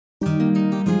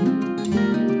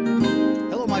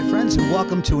friends, and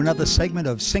welcome to another segment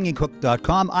of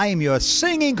SingingCook.com. I am your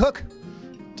singing cook,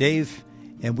 Dave,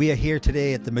 and we are here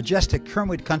today at the majestic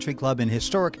Kernwood Country Club in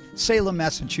historic Salem,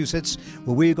 Massachusetts,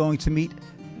 where we are going to meet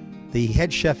the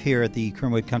head chef here at the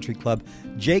Kernwood Country Club,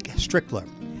 Jake Strickler.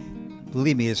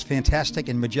 Believe me, as fantastic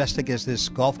and majestic as this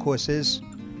golf course is,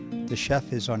 the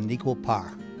chef is on an equal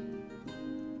par.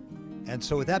 And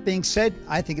so with that being said,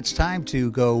 I think it's time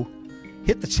to go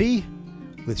hit the tee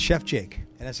with Chef Jake.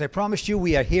 And as I promised you,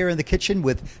 we are here in the kitchen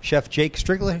with Chef Jake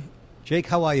Strickler. Jake,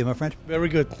 how are you, my friend? Very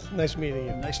good. Nice meeting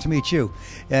you. Nice to meet you.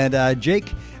 And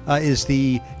Jake is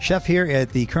the chef here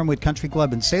at the Kernwood Country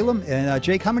Club in Salem. And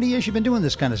Jake, how many years you been doing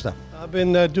this kind of stuff? I've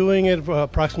been doing it for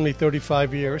approximately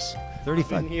 35 years.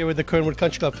 35? I've been here with the Kernwood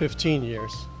Country Club 15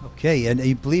 years. Okay, and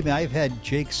you believe me, I've had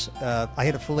Jake's, I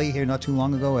had a filet here not too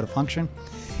long ago at a function,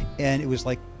 and it was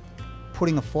like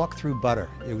putting a fork through butter.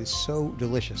 It was so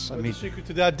delicious. Well, the secret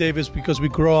to that, Dave, is because we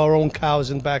grow our own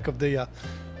cows in back of the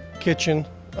kitchen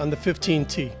on the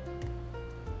 15T.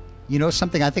 You know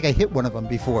something? I think I hit one of them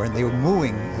before, and they were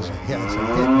mooing as a hit.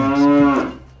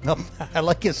 No, I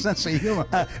like your sense of humor.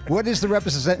 What is the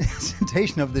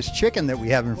representation of this chicken that we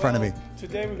have in front of me?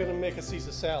 Today we're going to make a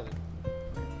Caesar salad,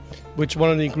 which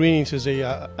one of the ingredients is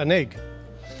an egg.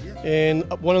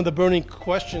 And one of the burning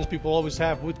questions people always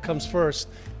have, what comes first,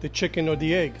 the chicken or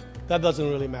the egg? That doesn't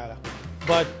really matter.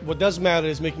 But what does matter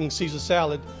is making Caesar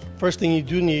salad. First thing you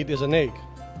do need is an egg,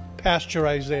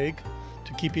 pasteurized egg,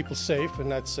 to keep people safe and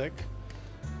not sick.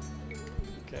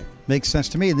 Okay. Makes sense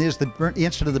to me. And there's the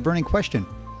answer to the burning question.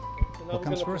 So now we're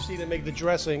going to proceed and make the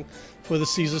dressing for the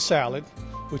Caesar salad.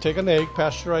 We take an egg,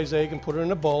 pasteurized egg, and put it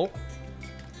in a bowl.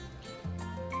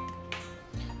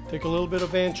 Take a little bit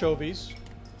of anchovies.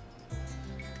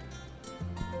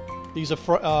 These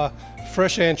are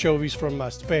fresh anchovies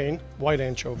from Spain, white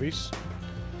anchovies.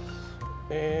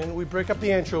 And we break up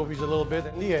the anchovies a little bit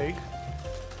and the egg.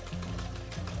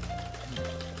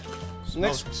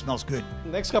 Smells good.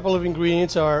 Next couple of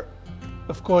ingredients are,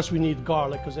 of course, we need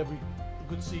garlic, because every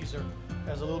good Caesar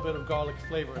has a little bit of garlic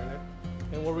flavor in it.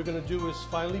 And what we're going to do is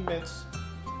finely mince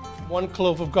 1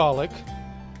 clove of garlic.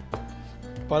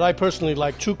 But I personally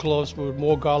like 2 cloves with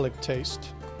more garlic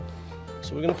taste.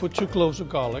 So we're going to put 2 cloves of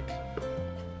garlic.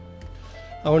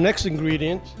 Our next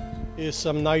ingredient is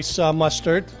some nice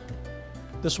mustard.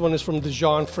 This one is from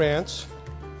Dijon, France.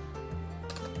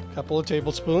 A couple of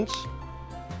tablespoons.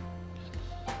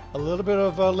 A little bit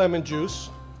of lemon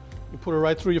juice. You put it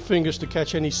right through your fingers to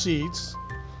catch any seeds.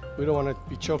 We don't want to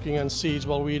be choking on seeds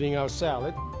while we're eating our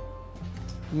salad.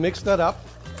 Mix that up.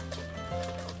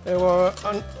 And our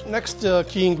next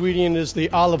key ingredient is the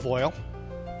olive oil.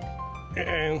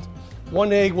 And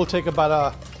 1 egg will take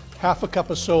about half a cup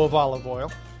or so of olive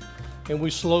oil, and we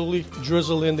slowly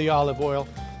drizzle in the olive oil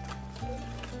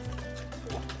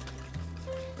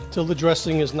till the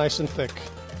dressing is nice and thick.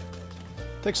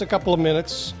 Takes a couple of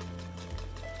minutes.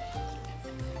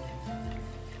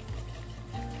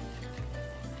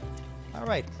 All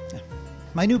right,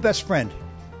 my new best friend,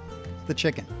 the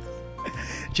chicken.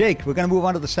 Jake, we're going to move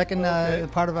on to the second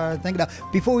part of our thing. Now,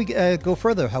 before we go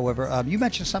further, however, you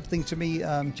mentioned something to me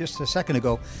just a second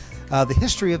ago, the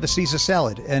history of the Caesar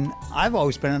salad. And I've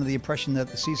always been under the impression that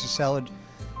the Caesar salad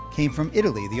came from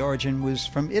Italy. The origin was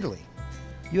from Italy.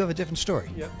 You have a different story.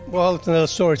 Yeah. Well, it's another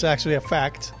story. It's actually a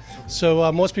fact.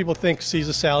 So most people think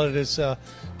Caesar salad is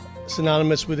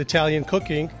synonymous with Italian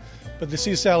cooking, but the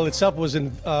Caesar salad itself was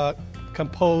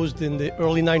composed in the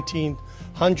early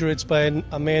 1900s by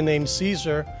a man named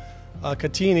Caesar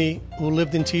Catini, who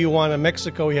lived in Tijuana,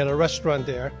 Mexico. He had a restaurant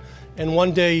there, and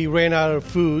one day he ran out of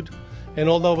food, and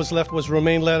all that was left was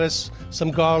romaine lettuce,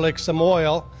 some garlic, some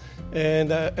oil,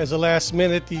 and as a last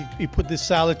minute he put this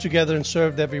salad together and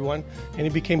served everyone, and he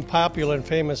became popular and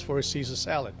famous for his Caesar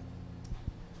salad.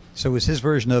 So it was his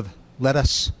version of let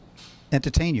us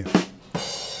entertain you.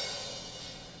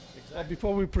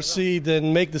 Before we proceed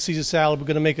and make the Caesar salad, we're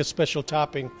going to make a special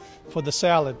topping for the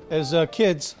salad. As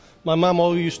kids, my mom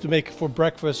always used to make for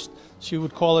breakfast. She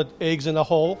would call it eggs in a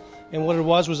hole, and what it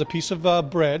was a piece of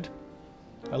bread,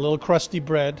 a little crusty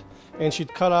bread, and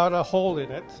she'd cut out a hole in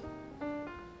it,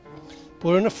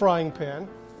 put it in a frying pan,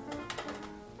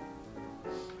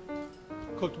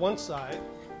 cooked one side,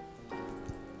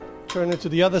 turn it to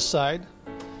the other side,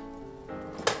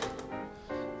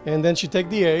 and then she'd take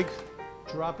the egg,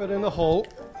 drop it in the hole,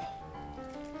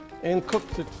 and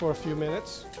cooked it for a few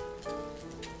minutes.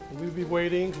 And we'd be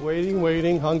waiting,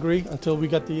 hungry, until we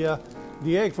got the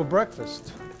egg for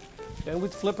breakfast. Then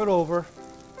we'd flip it over,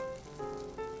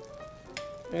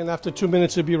 and after 2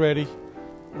 minutes it'd be ready.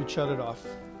 We'd shut it off.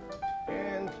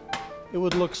 And it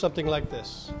would look something like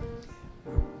this.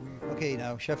 Okay,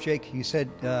 now, Chef Jake, you said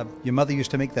your mother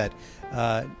used to make that.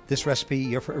 This recipe,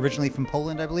 you're originally from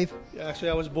Poland, I believe? Yeah,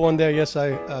 actually, I was born there. Yes,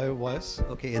 I was.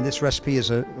 Okay, and this recipe is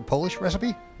a Polish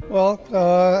recipe? Well,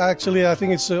 actually, I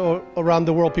think it's around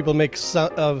the world people make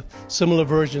similar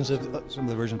versions of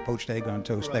Similar version, poached egg on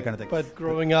toast, right. that kind of thing. But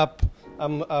growing up,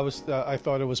 I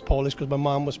thought it was Polish because my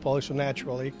mom was Polish, so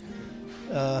naturally,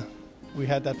 we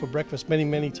had that for breakfast many,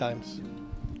 many times.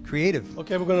 Creative.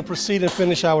 Okay, we're going to proceed and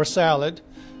finish our salad.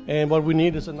 And what we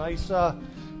need is a nice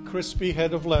crispy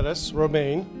head of lettuce,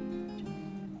 romaine.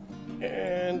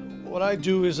 And what I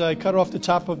do is I cut off the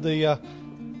top of the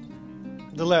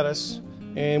lettuce,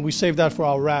 and we save that for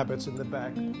our rabbits in the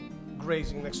back,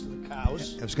 grazing next to the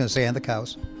cows. I was going to say, and the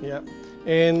cows. Yeah.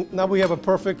 And now we have a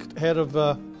perfect head of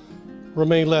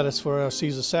romaine lettuce for a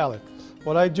Caesar salad.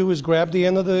 What I do is grab the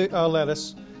end of the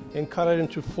lettuce and cut it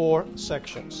into 4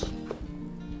 sections.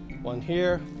 One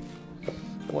here,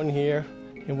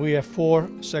 and we have 4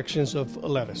 sections of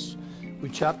lettuce. We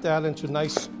chop that into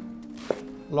nice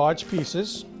large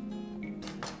pieces,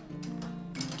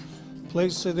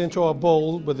 place it into a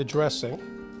bowl with the dressing,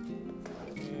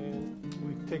 and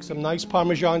we take some nice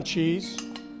Parmesan cheese,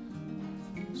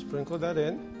 sprinkle that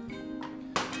in,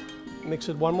 mix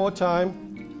it one more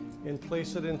time, and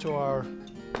place it into our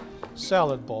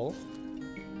salad bowl.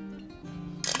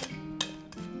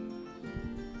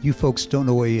 You folks don't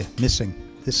know what you're missing.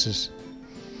 This is,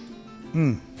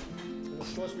 And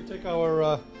of course, we take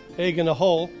our egg in a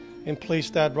hole and place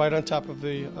that right on top of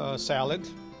the salad.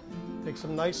 Take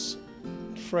some nice,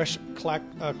 fresh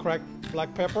cracked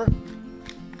black pepper.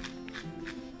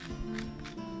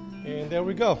 And there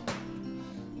we go.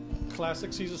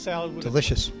 Classic Caesar salad. With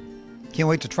delicious. Can't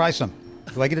wait to try some.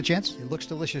 Do I get a chance? It looks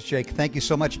delicious, Jake. Thank you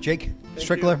so much, Jake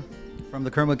Strickler from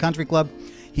the Kernwood Country Club.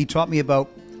 He taught me about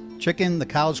chicken, the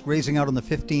cows grazing out on the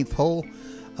 15th hole.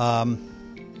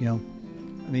 You know,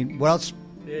 I mean, what else?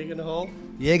 The egg in the hole.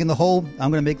 The egg in the hole.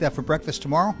 I'm going to make that for breakfast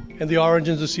tomorrow. And the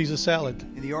origins of Caesar salad.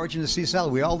 And the origin of Caesar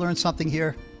salad. We all learned something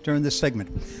here during this segment.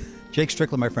 Jake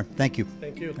Strickler, my friend. Thank you.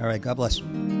 Thank you. All right. God bless.